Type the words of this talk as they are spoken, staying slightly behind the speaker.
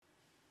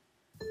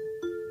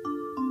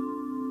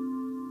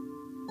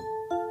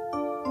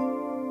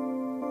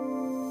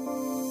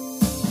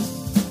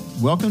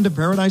Welcome to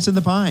Paradise in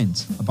the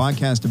Pines, a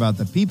podcast about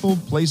the people,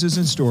 places,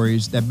 and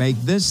stories that make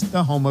this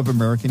the home of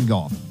American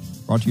golf.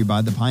 Brought to you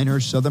by the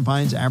Pinehurst Southern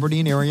Pines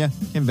Aberdeen Area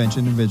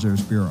Convention and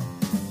Visitors Bureau.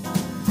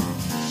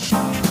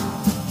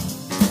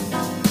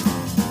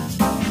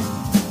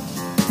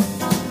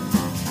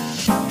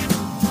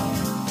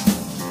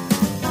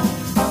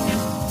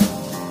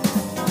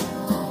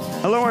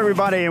 Hello,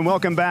 everybody, and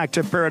welcome back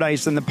to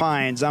Paradise in the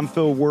Pines. I'm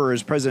Phil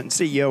Wurz, President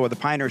and CEO of the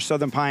Pinehurst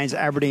Southern Pines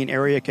Aberdeen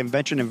Area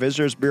Convention and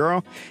Visitors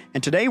Bureau.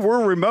 And today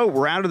we're remote.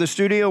 We're out of the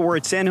studio. We're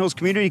at Sandhills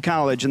Community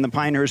College in the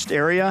Pinehurst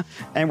area.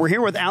 And we're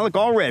here with Alec,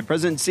 Allred,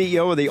 President and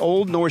CEO of the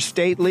Old North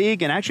State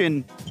League. And actually,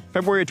 in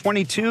February of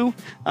 22,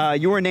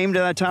 you were named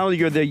to that title.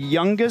 You're the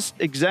youngest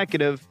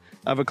executive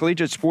of a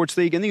collegiate sports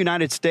league in the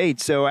United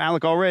States. So,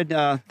 Alec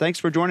Allred, thanks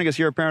for joining us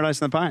here at Paradise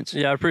in the Pines.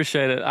 Yeah, I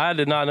appreciate it. I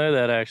did not know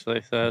that,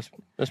 actually, so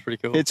that's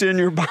pretty cool. It's in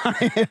your bio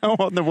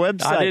on the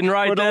website. I didn't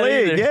write that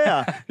league. either.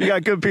 Yeah, you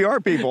got good PR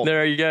people.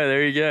 There you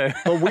go.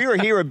 Well, we are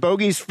here at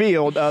Bogies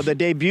Field, the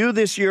debut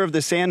this year of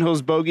the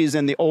Sandhills Bogies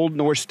in the Old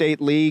North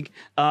State League.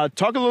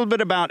 Talk a little bit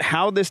about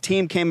how this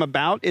team came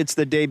about. It's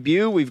the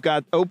debut. We've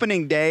got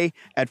opening day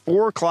at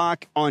 4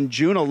 o'clock on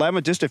June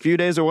 11th, just a few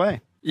days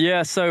away.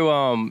 Yeah,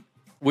 so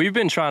we've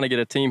been trying to get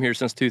a team here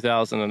since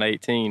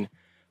 2018.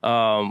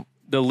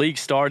 The league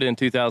started in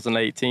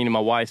 2018, and my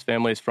wife's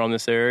family is from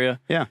this area.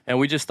 Yeah. And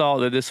we just thought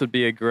that this would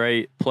be a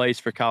great place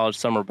for college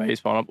summer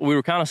baseball. We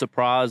were kind of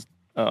surprised.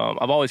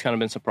 I've always kind of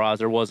been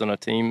surprised there wasn't a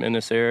team in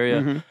this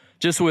area,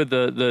 just with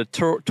the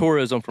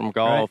tourism from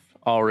golf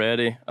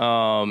already.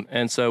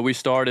 And so we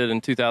started in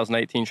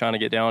 2018 trying to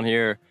get down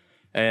here.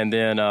 And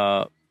then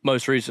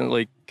most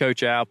recently,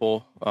 Coach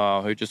Apple,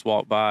 who just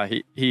walked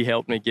by, he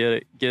helped me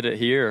get it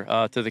here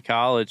to the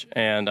college.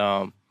 And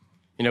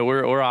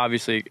we're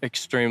obviously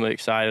extremely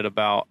excited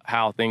about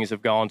how things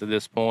have gone to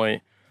this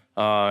point,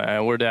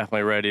 and we're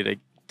definitely ready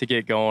to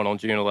get going on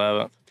June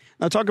 11th.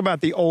 Now, talk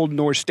about the Old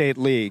North State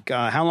League.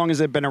 How long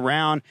has it been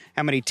around?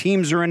 How many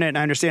teams are in it? And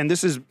I understand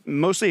this is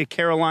mostly a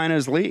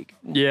Carolinas league.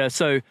 Yeah,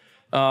 so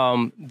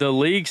the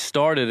league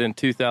started in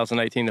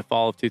 2018, the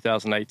fall of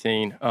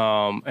 2018, and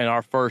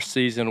our first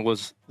season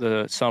was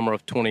the summer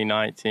of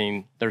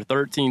 2019. There are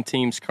 13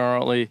 teams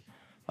currently.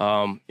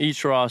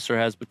 Each roster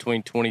has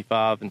between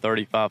 25 and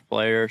 35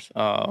 players.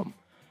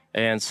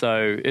 And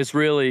so it's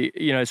really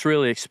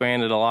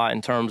expanded a lot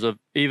in terms of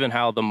even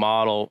how the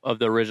model of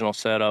the original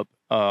setup,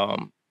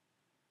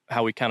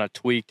 how we kind of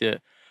tweaked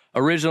it.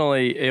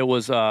 Originally, it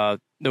was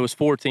there was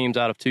 4 teams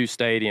out of 2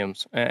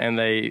 stadiums, and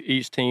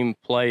each team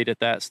played at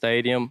that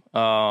stadium.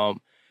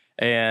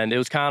 And it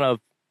was kind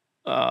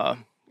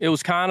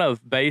of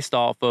based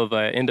off of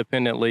an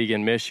independent league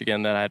in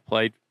Michigan that I had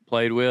played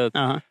with.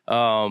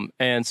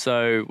 And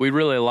so we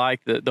really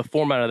like the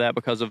format of that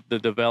because of the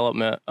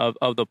development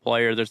of the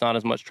player. There's not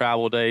as much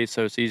travel days,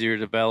 so it's easier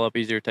to develop,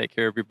 easier to take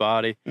care of your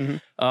body.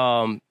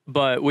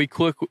 But we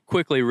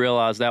quickly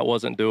realized that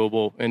wasn't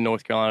doable in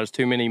North Carolina. There's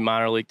too many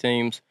minor league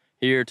teams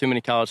here, too many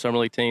college summer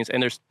league teams,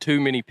 and there's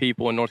too many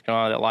people in North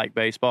Carolina that like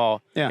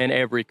baseball in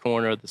every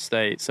corner of the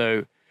state.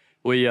 So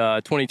we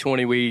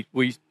 2020, we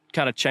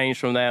kind of changed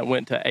from that,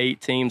 went to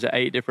 8 teams at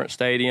 8 different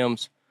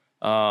stadiums,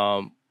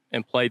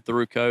 and played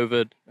through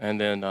COVID. And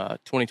then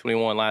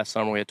 2021, last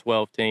summer, we had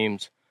 12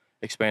 teams,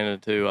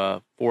 expanded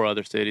to 4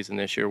 other cities, and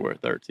this year we're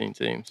at 13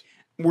 teams.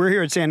 We're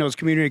here at Sandhills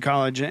Community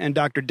College, and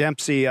Dr.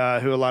 Dempsey,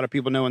 who a lot of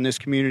people know in this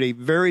community,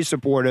 very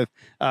supportive,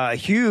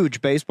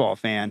 huge baseball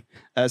fan,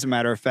 as a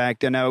matter of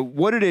fact. And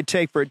what did it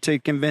take to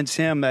convince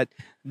him that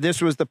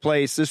this was the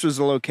place, this was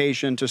the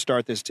location to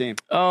start this team?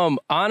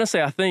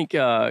 Honestly, I think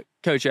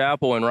Coach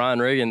Apple and Ryan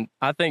Regan,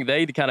 I think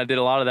they kind of did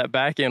a lot of that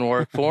back-end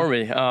work for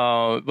me.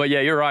 But, yeah,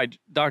 you're right.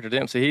 Dr.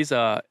 Dempsey, he's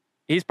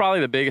probably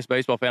the biggest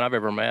baseball fan I've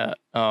ever met.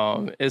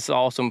 It's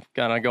awesome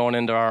kind of going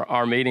into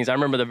our meetings. I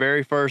remember the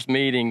very first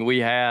meeting we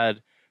had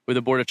with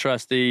the Board of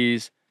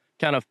Trustees,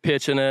 kind of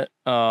pitching it.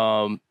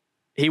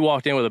 He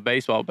walked in with a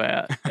baseball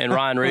bat, and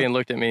Ryan Regan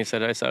looked at me and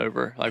said, "It's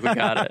over. Like, we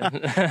got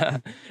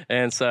it."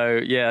 And so,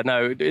 yeah,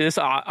 no, this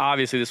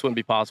wouldn't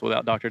be possible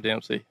without Dr.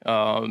 Dempsey.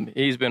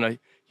 He's been a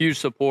huge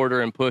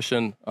supporter in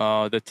pushing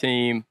the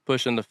team,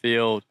 pushing the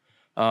field,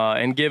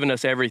 and giving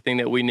us everything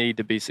that we need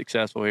to be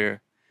successful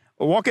here.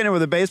 Well, walking in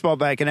with a baseball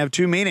bat can have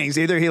 2 meanings.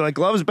 Either he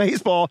loves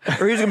baseball,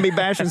 or he's going to be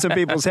bashing some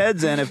people's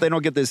heads in if they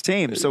don't get this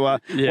team. So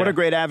what a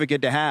great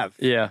advocate to have.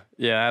 Yeah,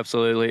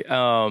 absolutely.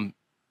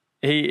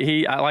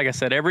 He like I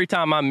said, every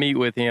time I meet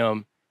with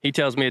him, he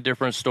tells me a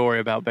different story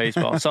about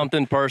baseball,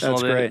 something personal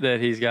that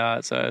he's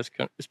got. So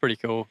it's pretty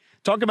cool.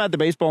 Talk about the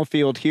baseball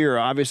field here.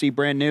 Obviously,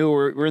 brand new.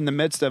 We're in the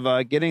midst of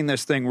getting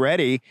this thing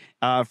ready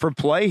for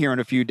play here in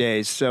a few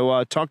days.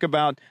 So talk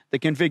about the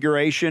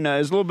configuration.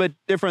 It's a little bit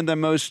different than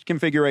most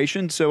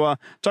configurations. So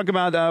talk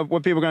about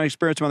what people are going to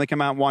experience when they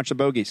come out and watch the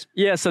Bogies.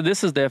 Yeah, so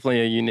this is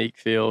definitely a unique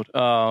field.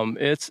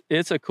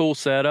 It's a cool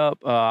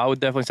setup. I would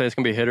definitely say it's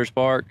going to be a hitter's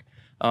park.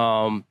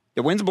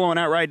 The wind's blowing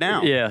out right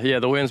now. Yeah,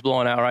 the wind's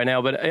blowing out right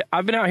now. But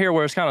I've been out here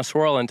where it's kind of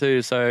swirling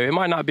too, so it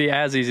might not be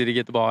as easy to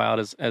get the ball out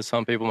as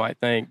some people might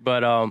think.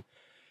 But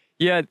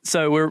Yeah,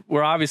 so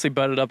we're obviously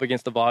butted up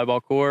against the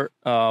volleyball court,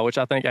 which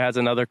I think adds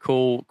another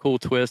cool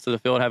twist to the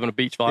field, having a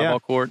beach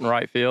volleyball court in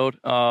right field.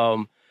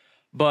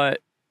 But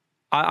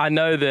I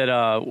know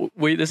that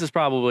this is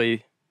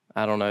probably,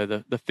 I don't know,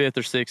 the fifth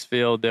or sixth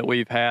field that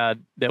we've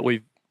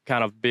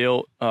kind of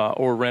built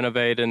or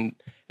renovated, and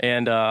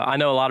I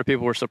know a lot of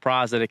people were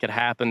surprised that it could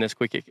happen this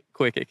quick.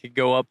 It could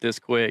go up this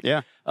quick.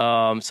 Yeah.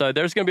 So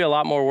there's going to be a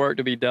lot more work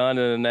to be done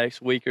in the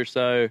next week or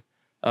so.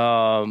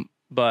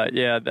 But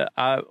yeah,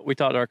 we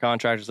talked to our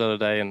contractors the other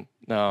day, and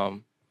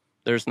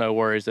there's no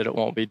worries that it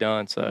won't be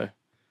done. So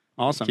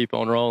awesome, keep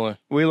on rolling.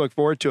 We look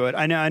forward to it.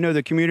 I know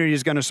the community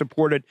is going to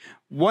support it.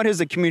 What has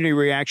the community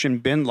reaction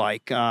been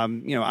like?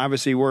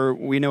 Obviously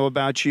we know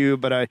about you,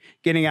 but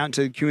getting out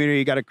into the community,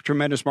 you got a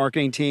tremendous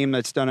marketing team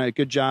that's done a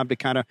good job to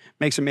kind of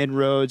make some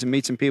inroads and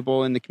meet some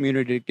people in the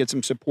community to get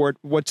some support.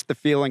 What's the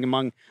feeling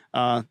among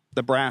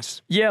the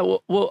brass? Yeah,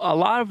 well, a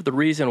lot of the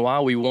reason why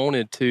we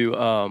wanted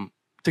to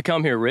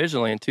come here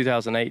originally in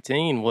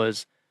 2018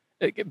 was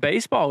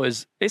baseball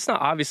it's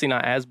obviously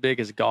not as big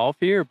as golf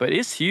here, but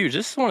it's huge.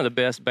 This is one of the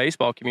best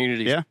baseball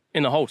communities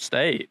in the whole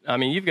state. I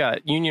mean, you've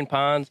got Union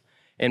Pines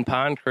and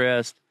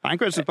Pinecrest.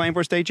 Pinecrest is playing for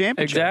a state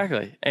championship.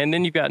 Exactly. And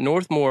then you've got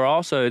Northmore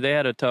also. They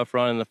had a tough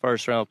run in the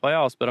first round of the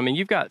playoffs, but I mean,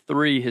 you've got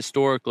three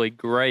historically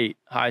great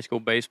high school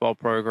baseball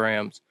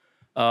programs.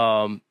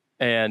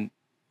 And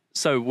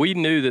so we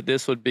knew that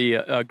this would be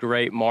a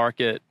great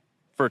market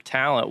for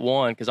talent,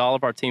 one, because all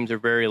of our teams are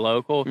very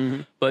local,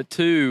 but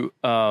two,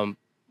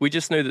 we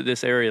just knew that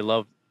this area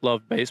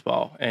loved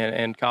baseball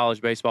and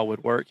college baseball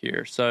would work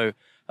here. So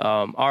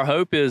our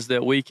hope is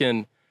that we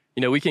can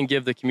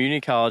give the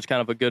community college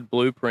kind of a good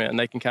blueprint, and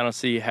they can kind of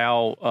see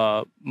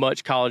how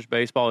much college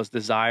baseball is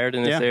desired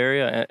in this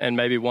area, and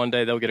maybe one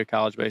day they'll get a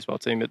college baseball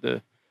team at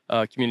the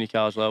community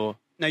college level.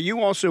 Now,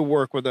 you also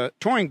work with a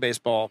touring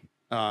baseball,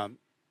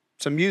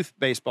 some youth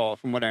baseball,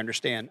 from what I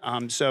understand.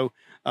 So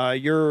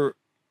you're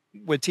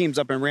with teams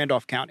up in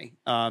Randolph County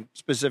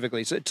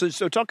specifically.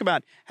 So talk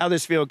about how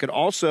this field could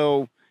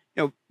also,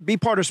 be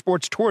part of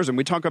sports tourism.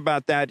 We talk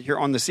about that here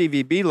on the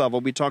CVB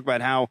level. We talk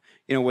about how,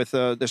 with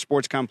the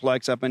sports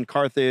complex up in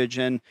Carthage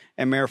and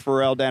Mayor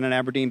Farrell down in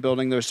Aberdeen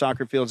building those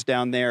soccer fields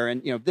down there.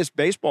 And, this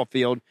baseball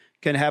field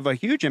can have a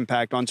huge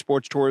impact on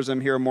sports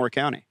tourism here in Moore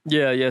County.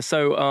 Yeah.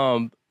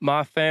 So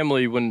my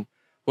family, when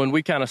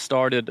we kind of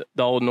started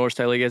the old North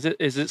State League, as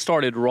it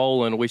started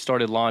rolling, we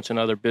started launching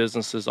other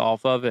businesses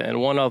off of it. And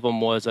one of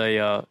them was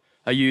a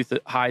youth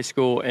high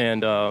school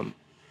and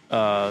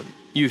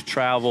youth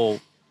travel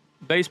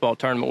baseball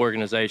tournament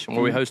organization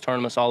where we host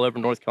tournaments all over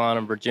North Carolina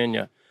and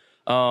Virginia.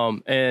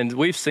 And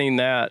we've seen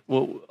that.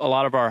 A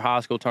lot of our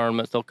high school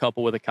tournaments, they'll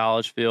couple with a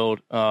college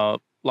field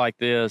like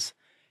this.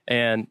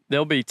 And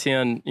there'll be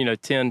 10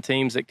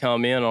 teams that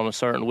come in on a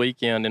certain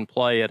weekend and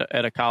play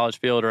at a college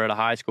field or at a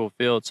high school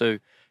field. So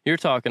you're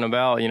talking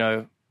about,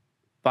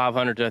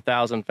 500 to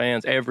 1,000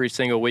 fans every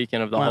single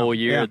weekend of the whole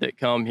year that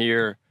come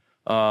here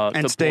and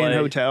to stay play. in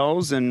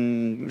hotels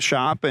and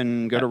shop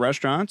and go to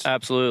restaurants.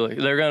 Absolutely.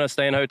 They're going to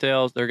stay in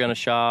hotels. They're going to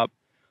shop.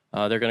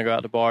 They're going to go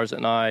out to bars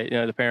at night.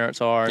 The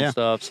parents are and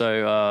stuff.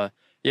 So,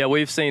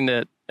 we've seen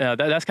that.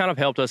 That's kind of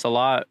helped us a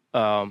lot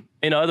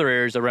in other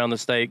areas around the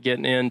state.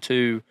 Getting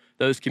into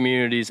those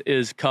communities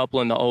is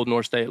coupling the Old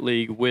North State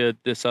League with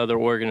this other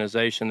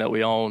organization that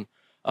we own.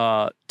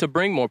 To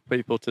bring more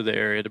people to the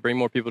area, to bring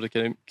more people to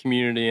the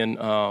community, and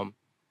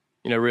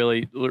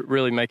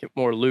really make it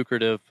more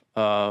lucrative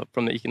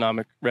from the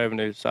economic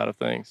revenue side of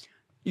things.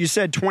 You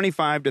said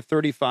 25 to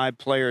 35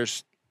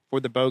 players for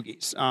the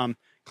Bogies.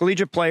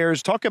 Collegiate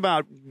players, talk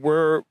about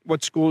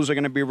what schools are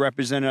going to be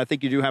represented. I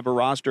think you do have a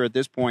roster at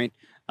this point.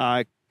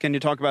 Can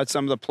you talk about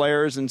some of the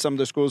players and some of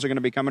the schools are going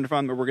to be coming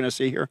from that we're going to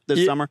see here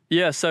this summer?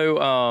 Yeah,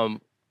 so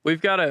We've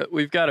got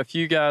a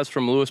few guys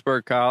from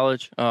Lewisburg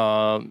College.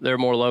 They're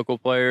more local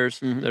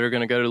players that are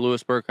going to go to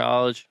Lewisburg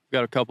College. We've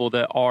got a couple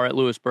that are at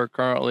Lewisburg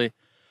currently.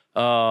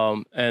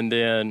 And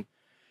then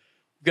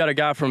we've got a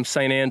guy from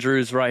St.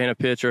 Andrews, right-handed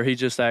pitcher. We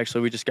just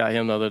got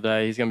him the other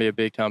day. He's going to be a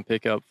big-time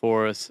pickup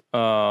for us,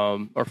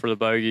 or for the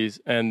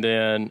Bogies. And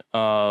then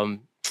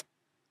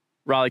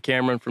Riley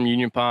Cameron from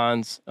Union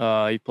Pines.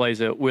 He plays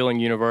at Wheeling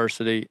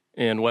University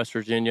in West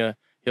Virginia.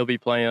 He'll be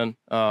playing.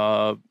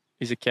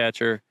 He's a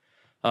catcher.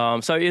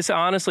 So it's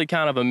honestly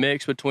kind of a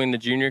mix between the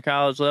junior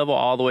college level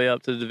all the way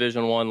up to the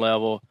Division I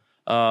level.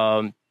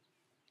 And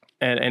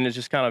it's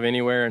just kind of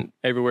anywhere and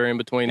everywhere in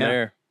between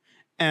there.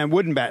 And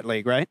Wooden Bat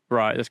League, right?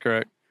 Right, that's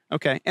correct.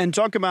 Okay. And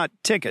talk about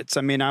tickets.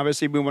 I mean,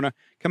 obviously we want to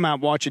come out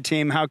and watch a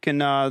team. How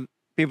can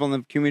people in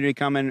the community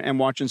come in and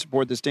watch and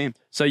support this team?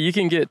 So you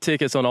can get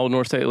tickets on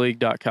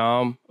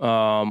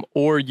oldnorthstateleague.com,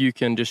 or you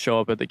can just show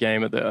up at the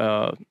game at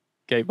the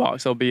gate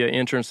box. There'll be an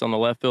entrance on the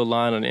left field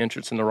line and an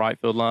entrance in the right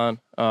field line.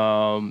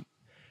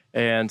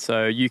 And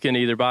so you can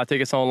either buy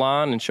tickets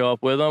online and show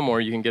up with them,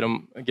 or you can get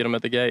them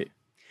at the gate.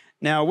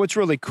 Now, what's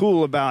really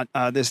cool about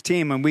this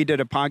team, and we did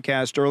a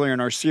podcast earlier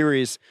in our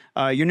series,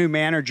 your new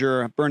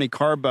manager, Bernie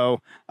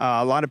Carbo,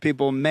 a lot of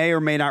people may or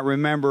may not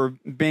remember,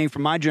 being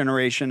from my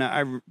generation,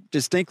 I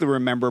distinctly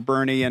remember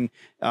Bernie and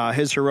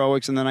his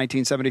heroics in the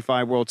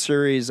 1975 World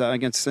Series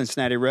against the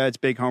Cincinnati Reds,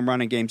 big home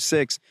run in Game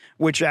 6,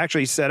 which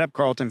actually set up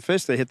Carlton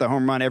Fisk to hit the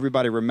home run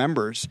everybody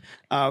remembers.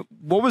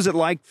 What was it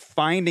like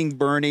finding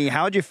Bernie?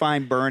 How did you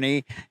find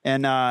Bernie?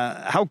 And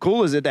how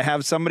cool is it to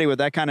have somebody with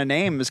that kind of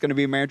name that's going to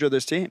be manager of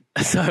this team?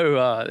 So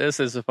this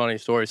is a funny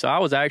story. So I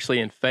was actually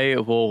in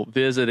Fayetteville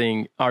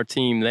visiting our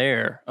team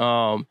there,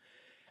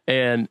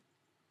 and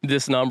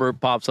this number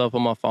pops up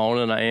on my phone,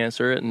 and I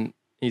answer it, and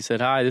he said,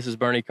 "Hi, this is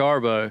Bernie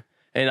Carbo."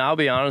 And I'll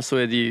be honest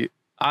with you,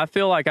 I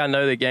feel like I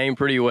know the game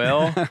pretty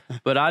well,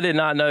 but I did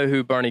not know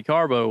who Bernie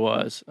Carbo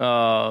was.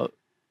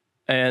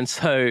 And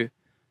so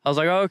I was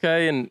like, oh,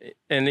 okay.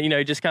 And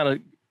he just kind of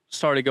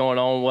started going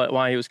on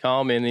why he was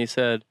calling me. And he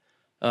said,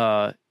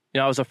 I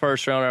was a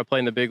first rounder. I played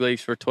in the big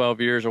leagues for 12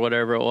 years or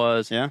whatever it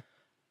was. Yeah.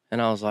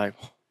 And I was like,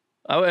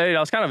 I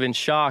was kind of in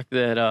shock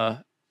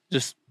that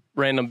just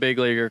random big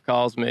leaguer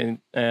calls me.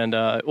 And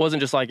it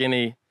wasn't just like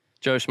any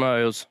Joe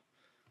Schmo. It was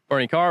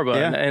Bernie Carbo.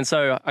 Yeah. And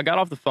so I got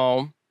off the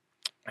phone,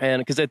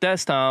 and because at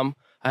this time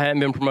I hadn't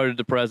been promoted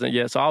to president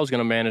yet, so I was going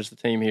to manage the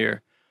team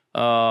here.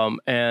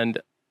 And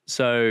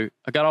so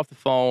I got off the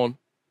phone,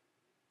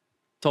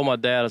 told my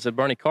dad, I said,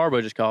 Bernie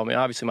Carbo just called me.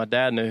 Obviously, my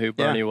dad knew who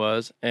Bernie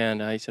was.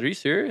 And he said, are you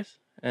serious?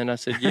 And I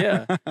said,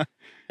 yeah.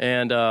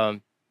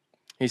 And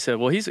he said,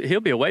 well,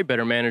 he'll be a way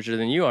better manager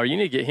than you are. You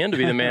need to get him to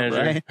be the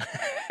manager. Right.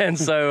 And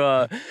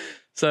so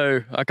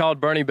I called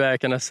Bernie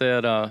back, and I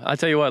said, I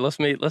tell you what, let's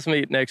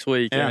meet next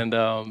week. Yeah.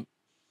 And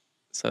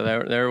so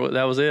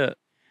that was it.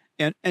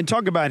 And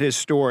talk about his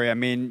story. I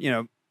mean,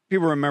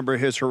 people remember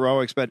his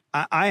heroics, but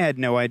I had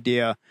no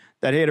idea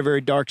that he had a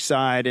very dark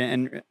side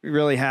and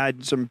really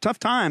had some tough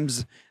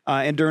times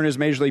during his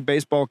Major League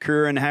Baseball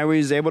career, and how he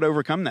was able to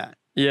overcome that.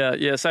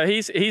 Yeah. So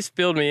he's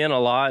filled me in a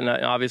lot, and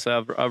obviously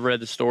I've read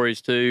the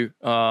stories too.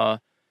 And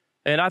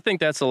I think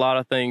that's a lot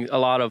of things.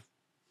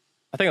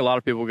 I think a lot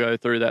of people go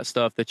through that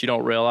stuff that you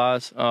don't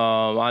realize.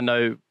 I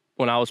know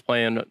when I was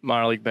playing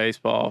minor league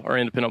baseball or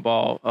independent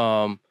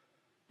ball,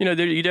 you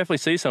definitely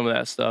see some of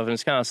that stuff, and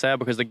it's kind of sad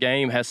because the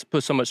game has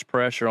put so much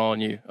pressure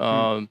on you.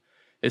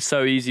 It's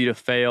so easy to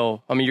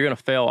fail. I mean, you're going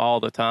to fail all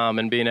the time,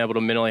 and being able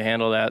to mentally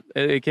handle that,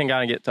 it can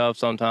kind of get tough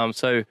sometimes.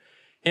 So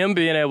him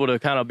being able to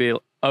kind of be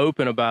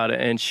open about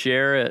it and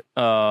share it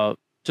to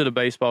the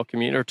baseball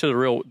community or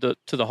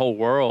to the whole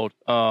world,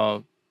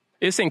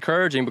 it's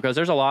encouraging because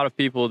there's a lot of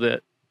people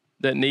that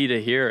need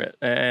to hear it,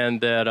 and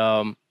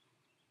that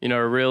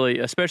really,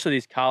 especially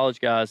these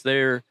college guys.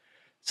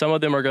 Some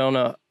of them are going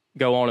to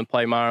go on and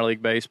play minor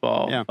league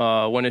baseball.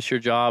 Yeah. When it's your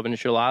job and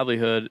it's your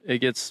livelihood,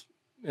 it's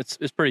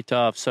pretty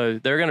tough. So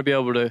they're going to be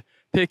able to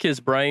pick his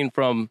brain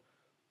from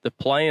the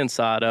playing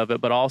side of it,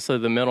 but also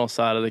the mental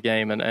side of the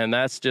game. And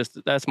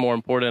that's more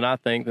important, I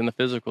think, than the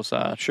physical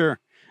side. Sure.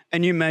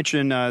 And you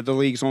mentioned the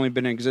league's only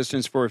been in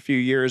existence for a few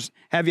years.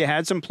 Have you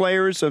had some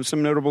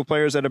notable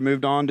players that have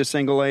moved on to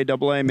single A,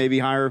 double A, maybe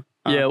higher?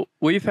 Yeah,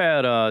 we've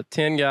had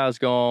 10 guys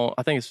go on.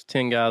 I think it's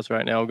 10 guys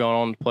right now going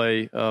on to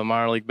play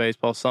minor league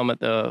baseball, some at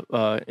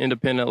the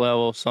independent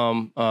level,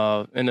 some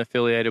in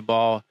affiliated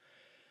ball.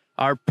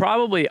 Our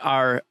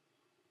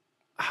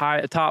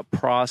top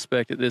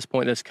prospect at this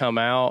point that's come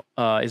out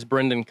is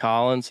Brendan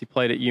Collins. He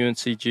played at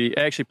UNCG.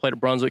 Actually played at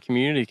Brunswick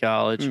Community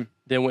College,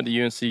 then went to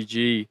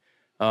UNCG.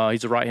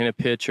 He's a right-handed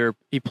pitcher.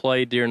 He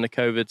played during the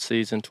COVID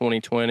season,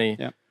 2020.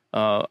 Yeah.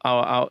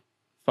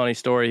 Funny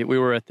story. We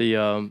were at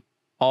the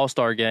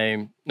All-Star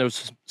game. There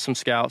was some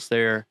scouts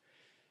there,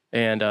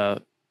 and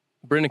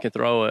Brendan can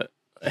throw it.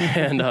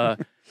 And I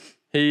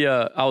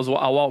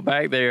walked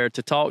back there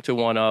to talk to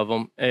one of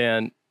them,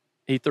 and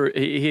he threw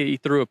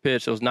a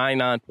pitch that was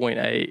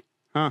 99.8.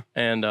 Huh.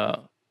 And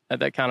at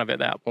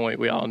that point,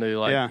 we all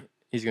knew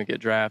he's going to get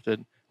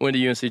drafted. Went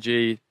to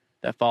UNCG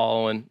that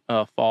following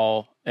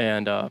fall,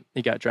 and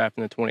he got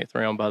drafted in the 20th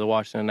round by the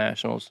Washington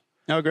Nationals.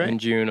 Oh, great. In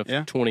June of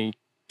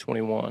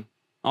 2021.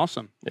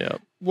 Awesome. Yeah.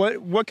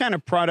 What kind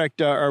of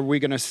product are we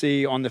going to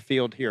see on the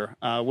field here?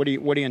 What do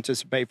you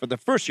anticipate for the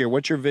first year?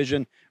 What's your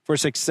vision for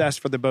success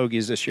for the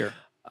Bogies this year?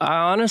 I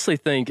honestly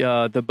think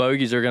the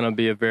Bogies are going to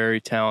be a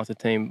very talented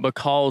team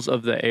because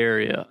of the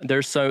area.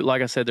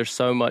 Like I said, there's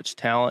so much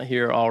talent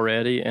here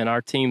already, and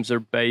our teams are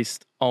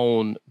based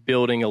on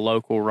building a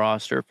local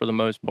roster for the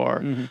most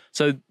part. Mm-hmm.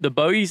 So the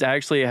Bogies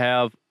actually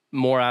have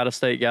more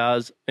out-of-state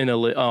guys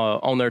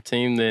on their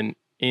team than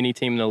any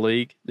team in the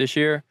league this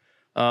year.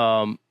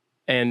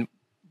 And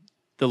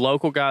the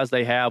local guys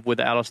they have with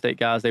the out-of-state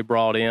guys they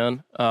brought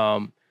in,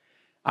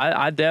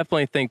 I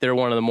definitely think they're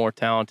one of the more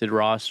talented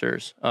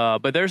rosters.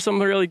 But there's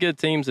some really good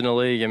teams in the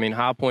league. I mean,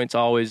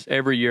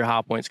 every year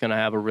High Point's going to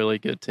have a really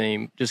good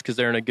team just because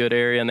they're in a good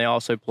area, and they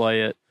also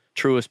play at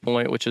Truist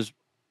Point, which is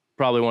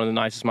probably one of the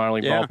nicest minor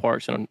league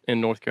ballparks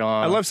in North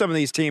Carolina. I love some of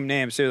these team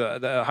names too.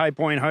 The High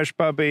Point Hush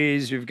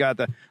Puppies. You've got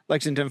the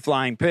Lexington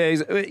Flying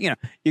Pigs.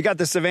 You got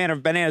the Savannah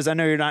Bananas. I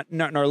know you're not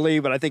in our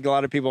league, but I think a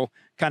lot of people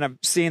kind of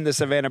seeing the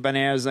Savannah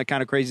Bananas and the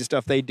kind of crazy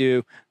stuff they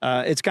do.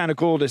 It's kind of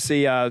cool to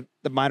see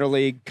the minor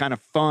league kind of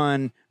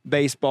fun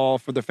baseball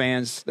for the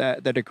fans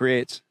that it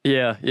creates.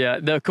 Yeah.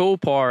 The cool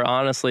part,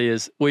 honestly,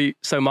 is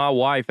my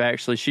wife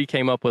actually, she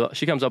comes up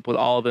with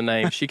all the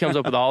names. She comes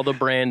up with all the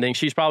branding.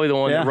 She's probably the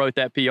one that wrote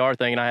that PR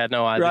thing, and I had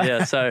no idea.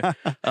 Right.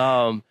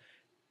 So,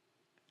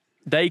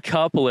 they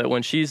couple it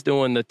when she's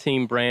doing the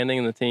team branding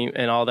and the team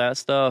and all that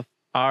stuff.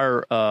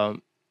 Our,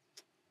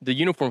 the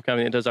uniform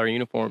company that does our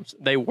uniforms,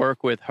 they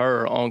work with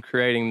her on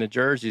creating the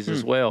jerseys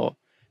as well.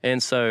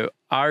 And so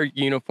our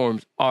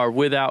uniforms are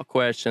without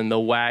question the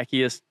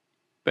wackiest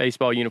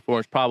baseball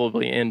uniforms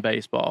probably in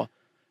baseball.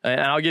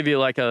 And I'll give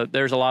you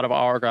there's a lot of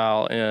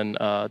Argyle in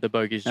the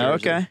Bogies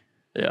jersey. Okay.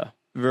 Yeah.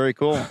 Very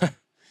cool.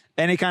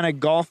 Any kind of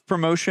golf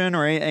promotion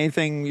or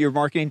anything your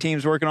marketing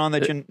team's working on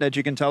that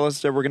you can tell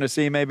us that we're going to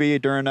see maybe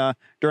during a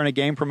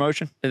game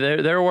promotion?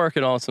 They're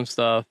working on some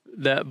stuff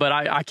but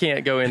I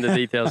can't go into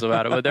details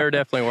about it, but they're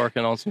definitely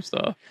working on some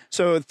stuff.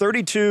 So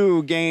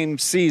 32 game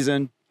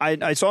season.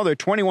 I saw there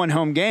 21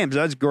 home games.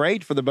 That's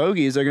great for the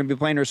Bogies. They're going to be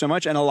playing there so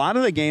much. And a lot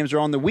of the games are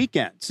on the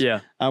weekends. Yeah.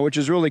 Which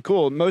is really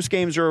cool. Most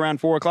games are around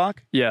 4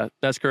 o'clock. Yeah,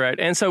 that's correct.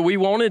 And so we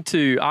wanted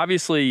to,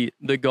 obviously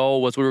the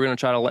goal was we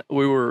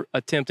were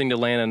attempting to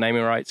land a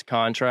naming rights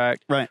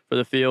contract for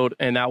the field,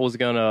 and that was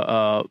going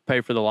to pay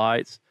for the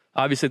lights.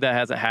 Obviously that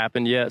hasn't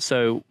happened yet.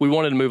 So we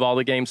wanted to move all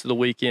the games to the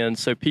weekend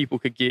so people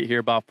could get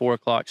here by 4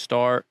 o'clock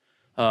start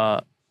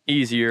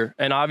easier.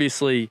 And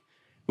obviously,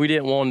 we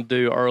didn't want to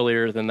do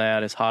earlier than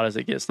that, as hot as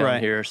it gets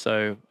down here.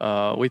 So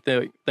we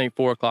think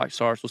 4 o'clock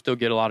starts. We'll still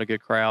get a lot of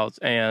good crowds,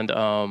 and it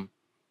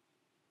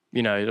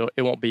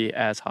won't be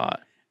as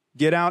hot.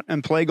 Get out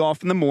and play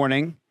golf in the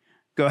morning.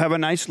 Go have a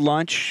nice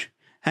lunch.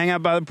 Hang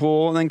out by the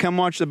pool, and then come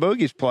watch the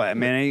Bogies play. I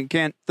mean, you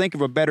can't think of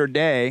a better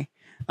day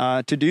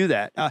to do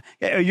that.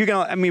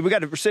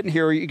 We're sitting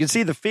here. You can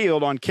see the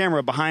field on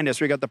camera behind us.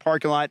 We got the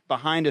parking lot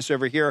behind us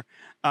over here.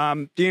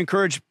 Do you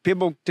encourage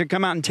people to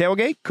come out and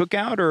tailgate, cook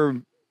out,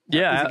 or?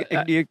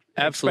 Yeah, do you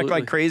absolutely.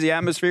 Expect crazy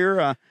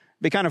atmosphere?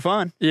 Be kind of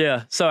fun.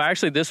 Yeah. So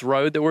actually, this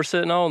road that we're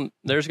sitting on,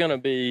 there's going to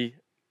be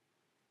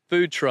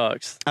food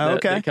trucks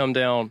that come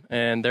down,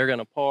 and they're going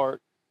to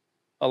park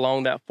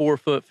along that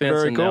 4-foot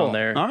fencing down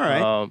there. All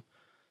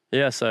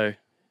right. So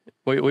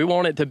we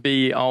want it to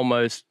be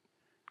almost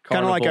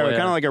kind of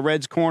like a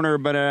Reds corner,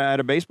 but at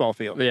a baseball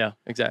field. Yeah,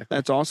 exactly.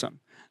 That's awesome.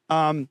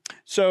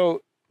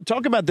 So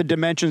talk about the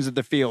dimensions of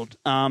the field.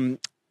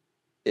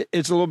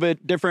 It's a little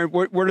bit different.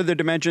 What are the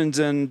dimensions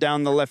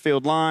down the left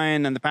field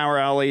line and the power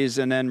alleys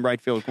and then right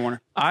field corner?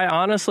 I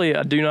honestly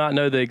do not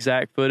know the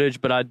exact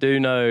footage, but I do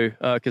know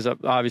because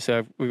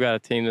obviously we've got a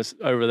team that's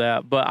over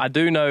that. But I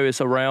do know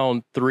it's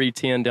around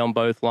 310 down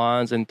both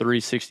lines and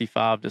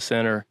 365 to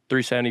center,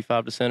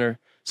 375 to center,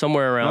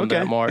 somewhere around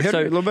that mark. So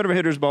a little bit of a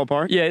hitter's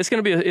ballpark. Yeah, it's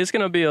going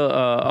to be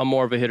a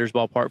more of a hitter's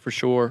ballpark for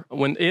sure.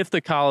 If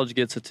the college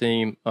gets a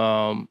team,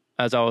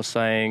 as I was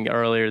saying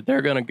earlier,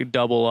 they're going to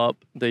double up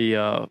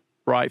the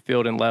right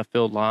field and left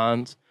field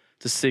lines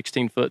to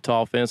 16-foot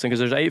tall fencing because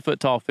there's 8-foot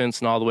tall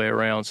fencing all the way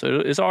around.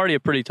 So it's already a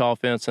pretty tall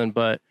fencing,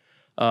 but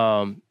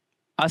I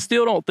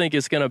still don't think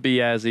it's going to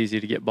be as easy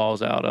to get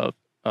balls out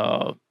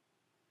of.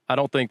 I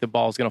don't think the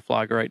ball's going to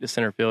fly great to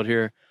center field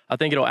here. I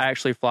think it'll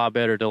actually fly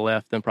better to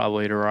left than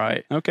probably to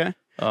right. Okay.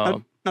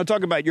 Now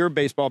talk about your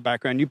baseball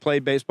background. You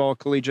played baseball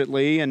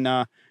collegiately, and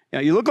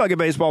you look like a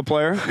baseball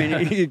player. I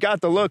mean, you got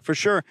the look for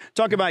sure.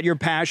 Talk about your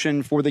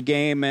passion for the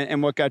game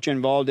and what got you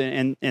involved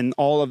in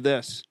all of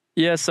this.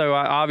 Yeah, so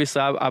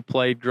I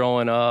played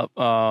growing up,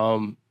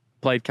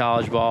 played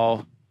college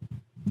ball,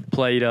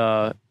 played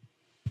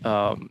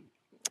minor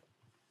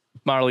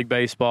league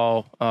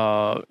baseball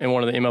in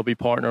one of the MLB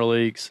partner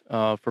leagues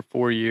for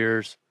 4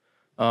 years.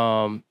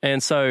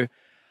 And so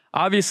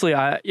obviously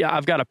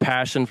I've got a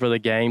passion for the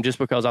game just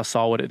because I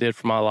saw what it did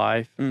for my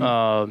life.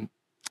 Mm-hmm.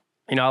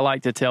 I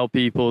like to tell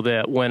people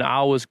that when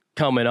I was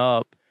coming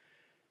up,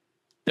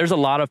 there's a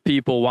lot of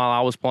people while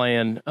I was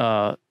playing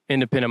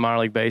independent minor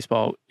league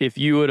baseball, if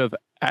you would have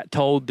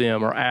told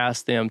them or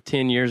asked them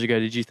 10 years ago,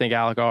 did you think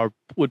Alec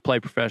would play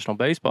professional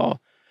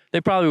baseball?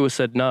 They probably would have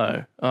said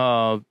no.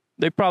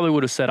 They probably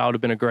would have said I would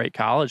have been a great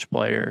college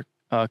player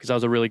because I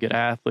was a really good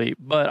athlete.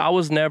 But I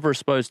was never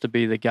supposed to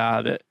be the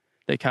guy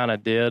that kind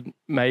of did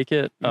make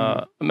it,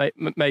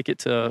 make it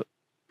to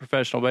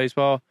professional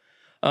baseball.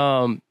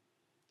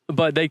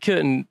 But they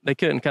couldn't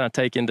kind of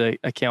take into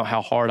account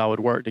how hard I would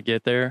work to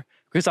get there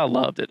because I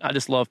loved it. I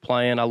just loved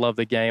playing. I loved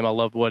the game. I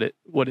loved what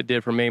it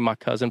did for me. My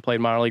cousin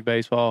played minor league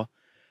baseball,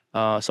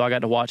 so I got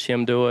to watch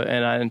him do it.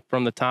 And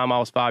from the time I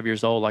was 5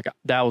 years old,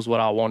 that was what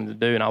I wanted to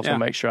do, and I was going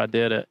to make sure I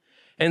did it.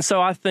 And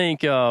so I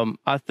think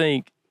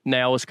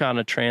now it's kind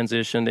of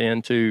transitioned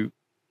into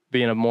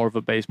being a more of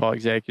a baseball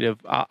executive.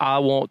 I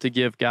want to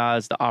give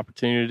guys the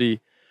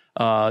opportunity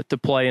to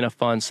play in a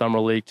fun summer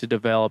league, to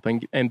develop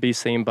and be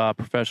seen by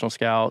professional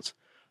scouts.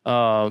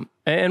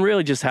 and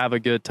really just have a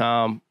good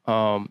time.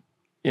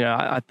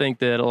 I think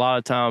that a lot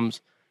of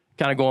times,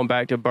 kind of going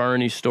back to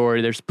Bernie's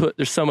story, there's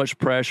so much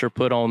pressure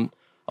put on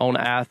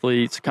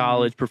athletes,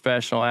 college,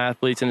 professional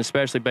athletes, and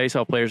especially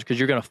baseball players, because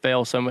you're going to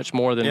fail so much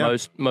more than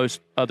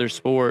most other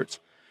sports,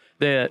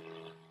 that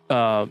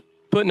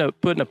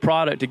putting a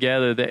product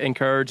together that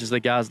encourages the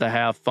guys to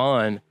have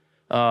fun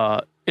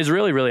is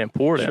really, really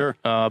important.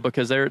 Sure.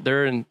 Because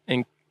they're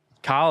in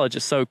college,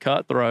 it's so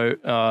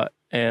cutthroat,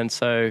 and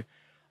so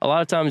a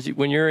lot of times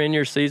when you're in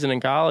your season in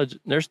college,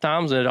 there's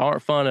times that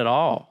aren't fun at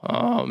all.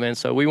 And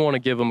so we want to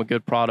give them a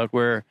good product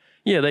where,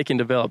 they can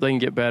develop, they can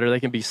get better, they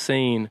can be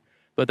seen,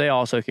 but they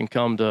also can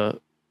come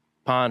to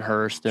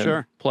Pinehurst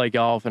and play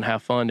golf and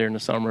have fun during the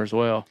summer as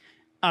well.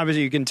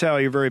 Obviously, you can tell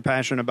you're very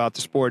passionate about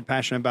the sport,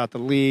 passionate about the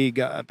league,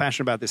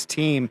 passionate about this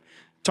team.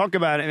 Talk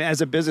about it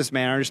as a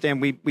businessman. I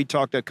understand we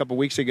talked a couple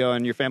weeks ago,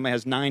 and your family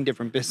has 9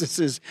 different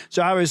businesses.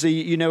 So obviously,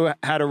 you know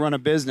how to run a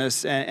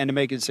business and to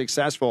make it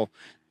successful.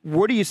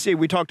 What do you see?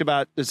 We talked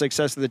about the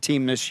success of the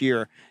team this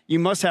year. You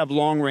must have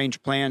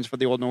long-range plans for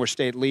the Old North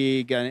State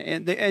League.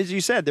 And as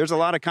you said, there's a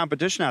lot of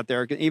competition out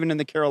there, even in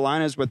the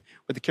Carolinas with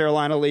the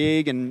Carolina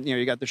League. And,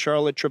 you got the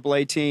Charlotte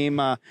AAA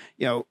team.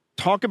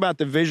 Talk about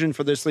the vision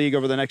for this league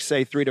over the next,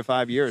 say, 3 to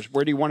 5 years.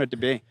 Where do you want it to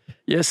be?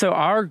 Yeah, so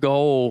our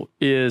goal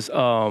is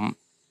to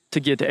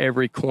get to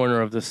every corner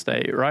of the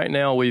state. Right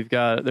now, we've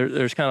got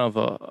there's kind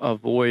of a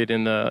void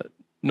in the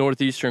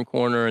northeastern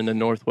corner and the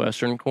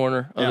northwestern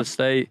corner of the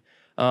state.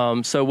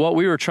 So what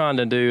we were trying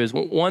to do is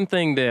one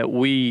thing that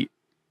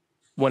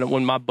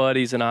when my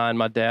buddies and I and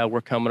my dad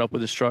were coming up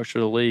with the structure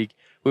of the league,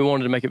 we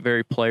wanted to make it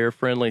very player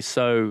friendly.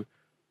 So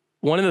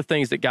one of the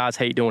things that guys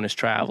hate doing is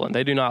traveling.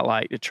 They do not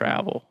like to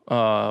travel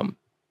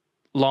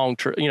long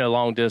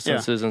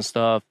distances and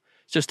stuff.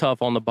 It's just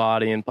tough on the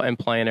body and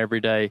playing every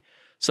day.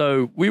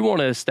 So we want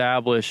to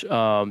establish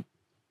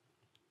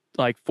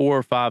like 4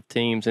 or 5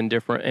 teams in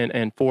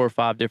 4 or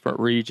 5 different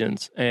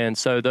regions, and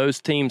so those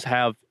teams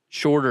have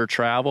shorter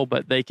travel,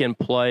 but they can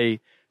play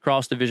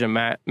cross-division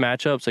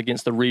matchups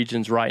against the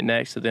regions right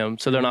next to them,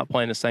 so they're not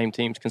playing the same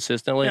teams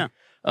consistently.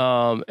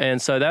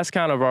 And so that's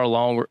kind of our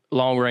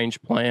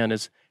long-range plan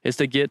is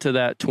to get to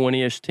that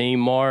 20-ish team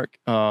mark,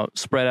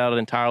 spread out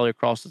entirely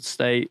across the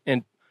state,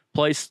 and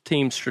place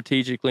teams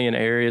strategically in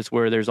areas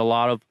where there's a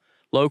lot of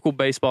local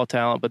baseball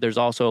talent, but there's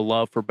also a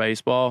love for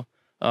baseball,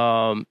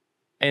 and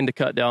to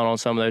cut down on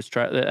some of those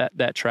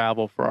that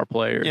travel for our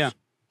players.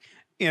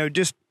 Yeah,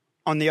 just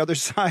on the other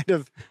side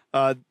of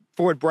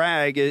Fort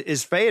Bragg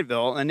is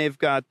Fayetteville, and they've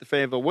got the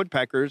Fayetteville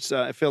Woodpeckers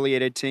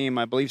affiliated team,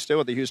 I believe, still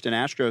with the Houston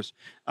Astros.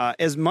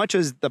 As much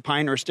as the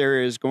Pinehurst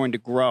area is going to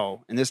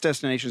grow, and this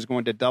destination is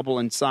going to double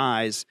in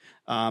size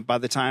by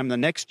the time the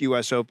next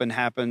U.S. Open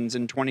happens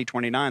in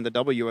 2029, the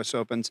double U.S.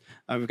 Opens.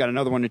 We've got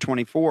another one in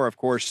 24, of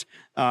course.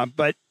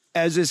 But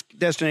as this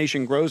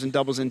destination grows and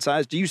doubles in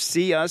size, do you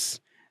see us?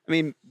 I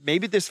mean,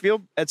 maybe this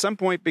field at some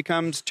point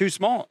becomes too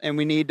small, and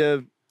we need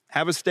to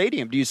have a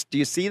stadium. Do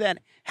you see that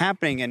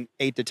happening in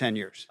 8 to 10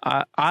 years?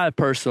 I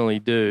personally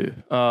do.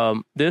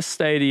 This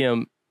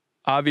stadium,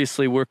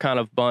 obviously, we're kind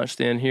of bunched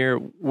in here.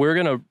 We're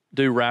going to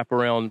do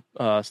wraparound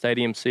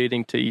stadium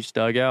seating to each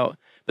dugout,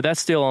 but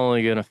that's still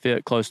only going to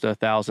fit close to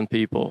 1,000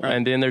 people. Right.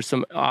 And then there's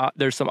some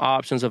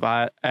options of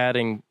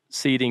adding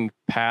seating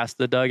past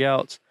the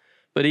dugouts.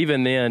 But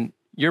even then,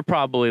 you're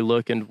probably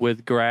looking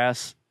with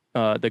grass,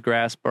 the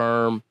grass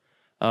berm,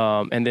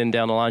 and then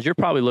down the lines, you're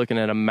probably looking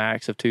at a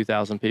max of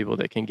 2,000 people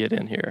that can get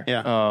in here.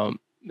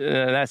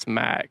 That's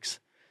max.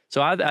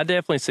 So I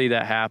definitely see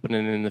that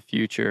happening in the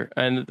future.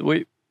 And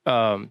we're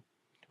going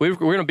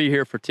to be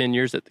here for 10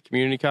 years at the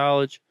community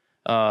college.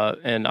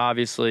 And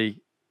obviously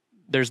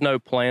there's no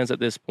plans at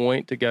this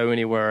point to go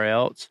anywhere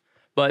else,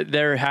 but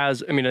there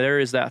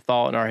is that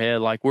thought in our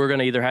head, like we're going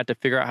to either have to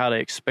figure out how to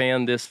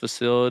expand this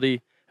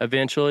facility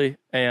eventually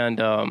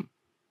and,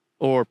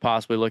 or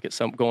possibly look at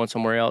going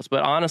somewhere else.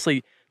 But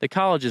honestly, the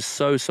college is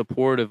so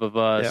supportive of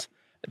us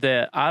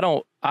that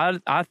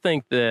I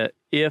think that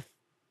if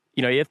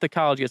the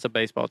college gets a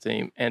baseball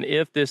team and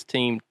if this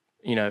team,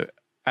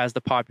 as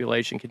the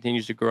population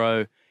continues to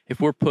grow, if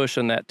we're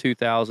pushing that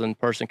 2,000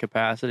 person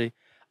capacity,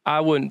 I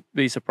wouldn't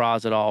be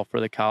surprised at all for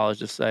the college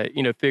to say,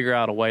 figure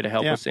out a way to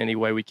help us any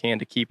way we can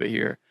to keep it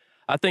here.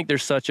 I think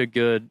there's such a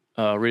good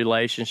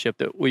relationship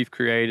that we've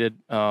created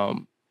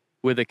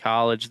with the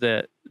college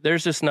that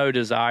there's just no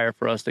desire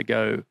for us to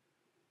go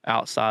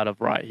outside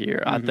of right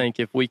here. I think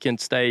if we can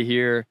stay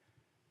here,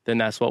 then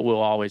that's what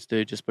we'll always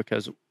do, just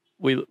because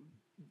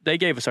they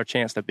gave us our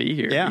chance to be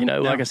here.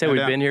 Like I said,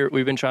 we've been here,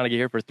 we've been trying to get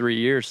here for 3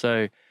 years.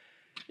 So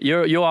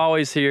you'll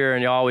always hear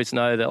and you always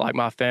know that, like,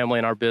 my family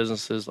and our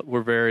businesses,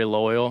 we're very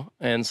loyal.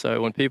 And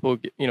so when people,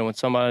 when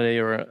somebody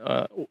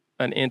or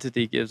an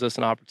entity gives us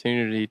an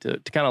opportunity to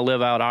kind of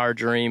live out our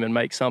dream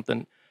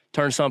and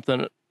turn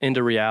something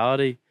into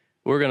reality,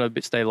 we're going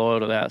to stay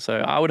loyal to that. So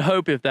I would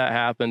hope if that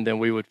happened, then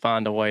we would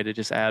find a way to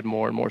just add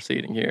more and more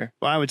seating here.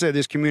 Well, I would say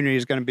this community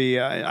is going to be,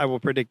 I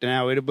will predict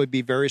now, it would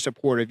be very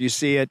supportive. You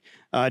see it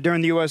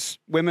during the U.S.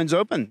 Women's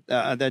Open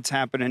that's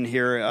happening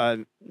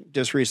here.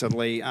 just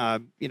recently.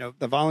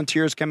 The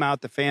volunteers come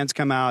out, the fans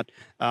come out.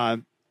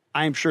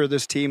 I'm sure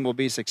this team will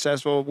be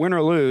successful. Win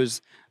or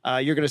lose,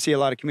 you're going to see a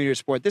lot of community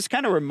support. This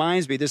kind of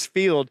reminds me, this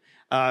field,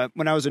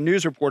 when I was a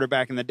news reporter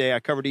back in the day, I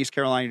covered East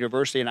Carolina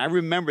University, and I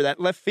remember that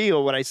left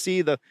field, when I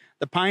see the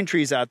pine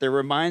trees out there,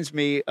 reminds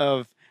me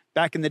of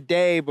back in the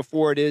day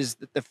before it is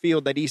the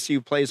field that ECU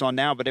plays on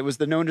now, but it was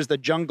known as the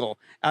jungle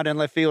out in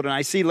left field. And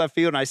I see left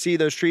field and I see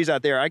those trees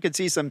out there. I could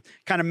see some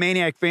kind of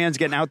maniac fans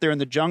getting out there in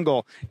the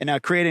jungle and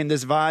creating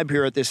this vibe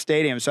here at this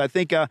stadium. So I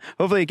think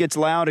hopefully it gets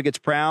loud, it gets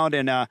proud,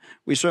 and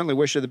we certainly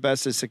wish you the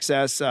best of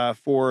success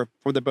for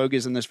the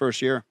Bogies in this first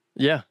year.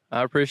 Yeah,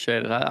 I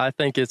appreciate it. I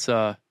think it's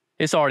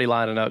already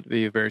lining up to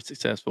be a very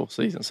successful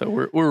season. So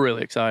we're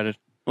really excited.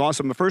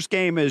 Awesome. The first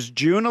game is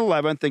June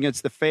 11th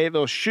against the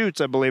Fayetteville Shoots,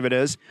 I believe it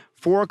is.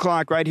 4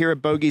 o'clock right here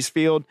at Bogies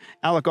Field.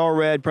 Alec,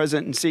 Allred,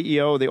 President and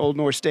CEO of the Old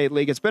North State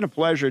League. It's been a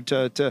pleasure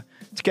to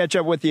catch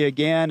up with you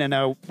again,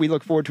 and we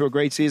look forward to a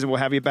great season. We'll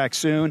have you back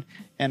soon.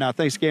 And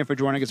thanks again for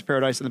joining us at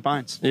Paradise in the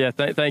Pines. Yeah,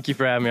 thank you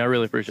for having me. I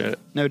really appreciate it.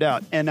 No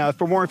doubt. And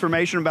for more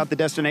information about the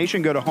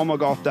destination, go to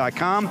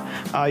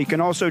homogolf.com. You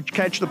can also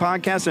catch the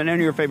podcast on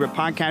any of your favorite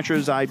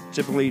podcatchers. I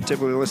typically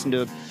listen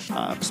to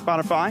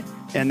Spotify.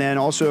 And then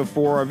also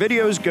for our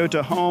videos, go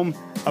to Home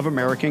of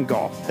American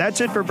Golf.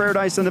 That's it for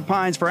Paradise in the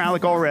Pines. For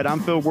Alec, Allred,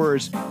 I'm Phil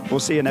Wurz. We'll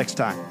see you next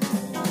time.